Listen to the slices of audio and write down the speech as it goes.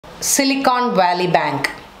Silicon Valley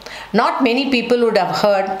Bank. Not many people would have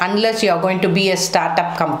heard unless you are going to be a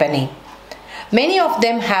startup company. Many of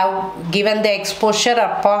them have given their exposure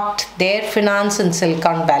or parked their finance in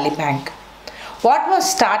Silicon Valley Bank. What was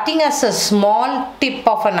starting as a small tip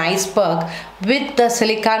of an iceberg with the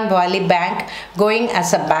Silicon Valley Bank going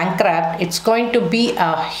as a bankrupt, it's going to be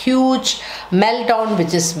a huge meltdown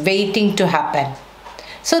which is waiting to happen.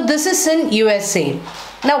 So this is in USA.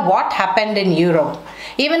 Now what happened in Europe?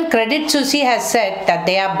 Even Credit Suisse has said that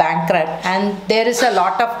they are bankrupt and there is a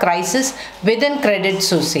lot of crisis within Credit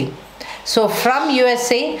Suisse. So from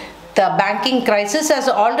USA, the banking crisis has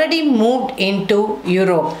already moved into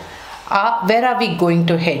Europe. Where are we going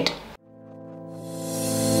to head?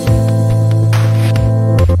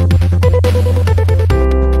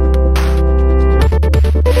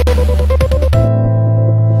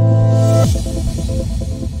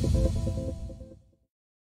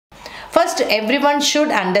 First, everyone should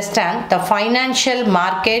understand the financial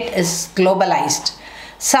market is globalized.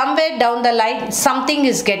 Somewhere down the line, something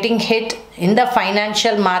is getting hit in the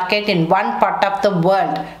financial market in one part of the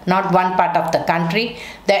world, not one part of the country.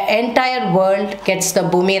 The entire world gets the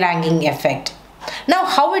boomeranging effect. Now,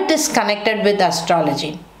 how it is connected with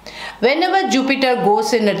astrology? Whenever Jupiter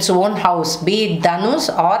goes in its own house, be it Dhanus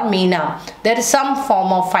or Meena, there is some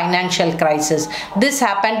form of financial crisis. This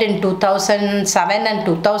happened in 2007 and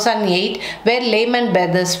 2008 where Lehman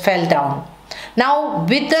Brothers fell down. Now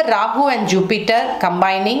with the Raghu and Jupiter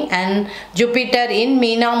combining and Jupiter in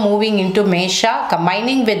Meena moving into Mesha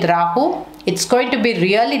combining with Raghu, it's going to be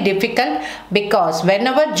really difficult because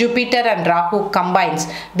whenever Jupiter and Raghu combines,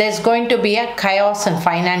 there's going to be a chaos in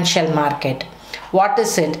financial market. What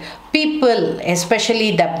is it? People,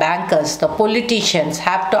 especially the bankers, the politicians,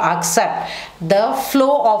 have to accept the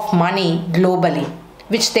flow of money globally,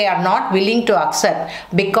 which they are not willing to accept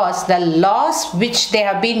because the laws which they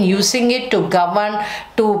have been using it to govern,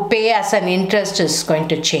 to pay as an interest is going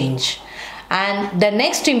to change. And the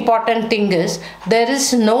next important thing is there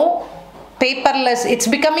is no paperless, it's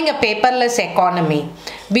becoming a paperless economy.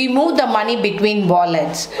 We move the money between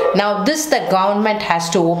wallets. Now this the government has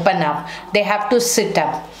to open up. They have to sit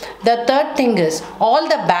up. The third thing is all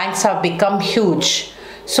the banks have become huge.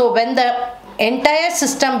 So when the entire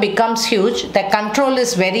system becomes huge, the control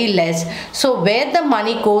is very less. So where the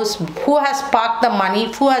money goes, who has parked the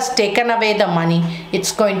money, who has taken away the money,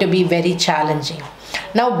 it's going to be very challenging.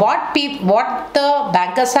 Now what the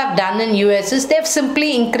bankers have done in US is they've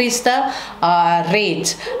simply increased the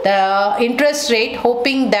rates, the interest rate,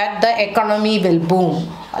 hoping that the economy will boom,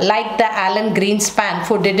 like the Alan Greenspan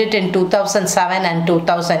who did it in 2007 and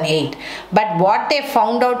 2008. But what they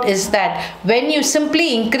found out is that when you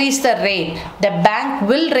simply increase the rate, the bank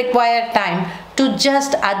will require time to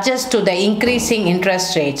just adjust to the increasing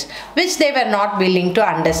interest rates, which they were not willing to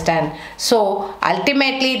understand. So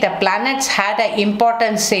ultimately the planets had an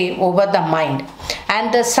important say over the mind.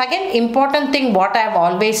 And the second important thing what I have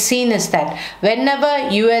always seen is that whenever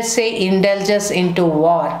USA indulges into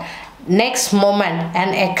war, next moment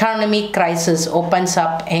an economic crisis opens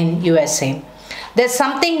up in USA. There's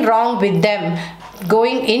something wrong with them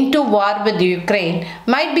going into war with Ukraine.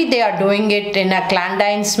 Might be they are doing it in a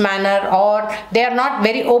clandestine manner or they are not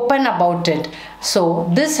very open about it.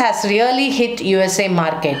 So this has really hit USA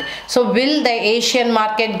market. So will the Asian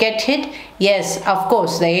market get hit? Yes, of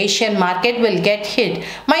course, the Asian market will get hit.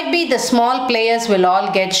 Might be the small players will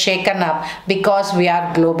all get shaken up because we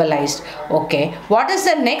are globalized. Okay, what is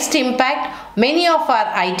the next impact? Many of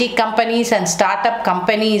our IT companies and startup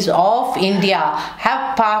companies of India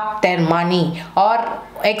have parked their money or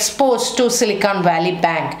exposed to Silicon Valley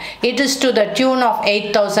Bank. It is to the tune of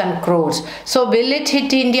 8,000 crores. So will it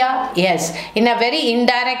hit India? Yes, in a very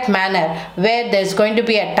indirect manner where there's going to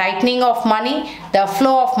be a tightening of money, the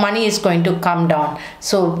flow of money is going to come down.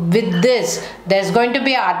 So with this, there's going to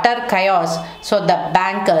be utter chaos. So the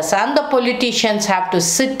bankers and the politicians have to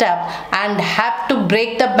sit up and have to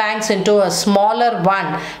break the banks into a smaller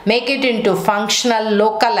one, make it into functional,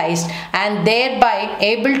 localized, and thereby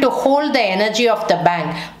able to hold the energy of the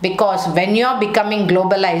bank. Because when you are becoming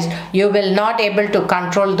globalized, you will not able to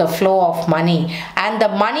control the flow of money, and the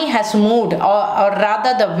money has moved, or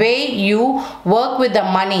rather the way you work with the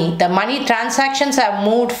money transactions have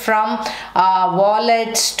moved from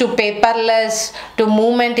wallets to paperless to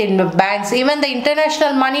movement in the banks. Even the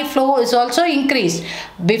international money flow is also increased,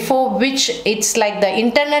 before which it's like the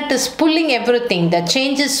internet is pulling everything. The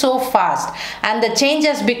change is so fast and the change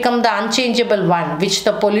has become the unchangeable one, which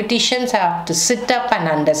the politicians have to sit up and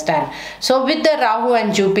understand. So with the Rahu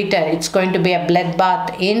and Jupiter, it's going to be a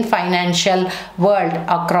bloodbath in financial world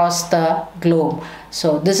across the globe.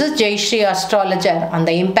 So this is Jayashree, astrologer, on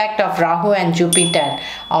the impact of Rahu and Jupiter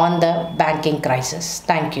on the banking crisis.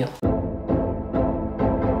 Thank you.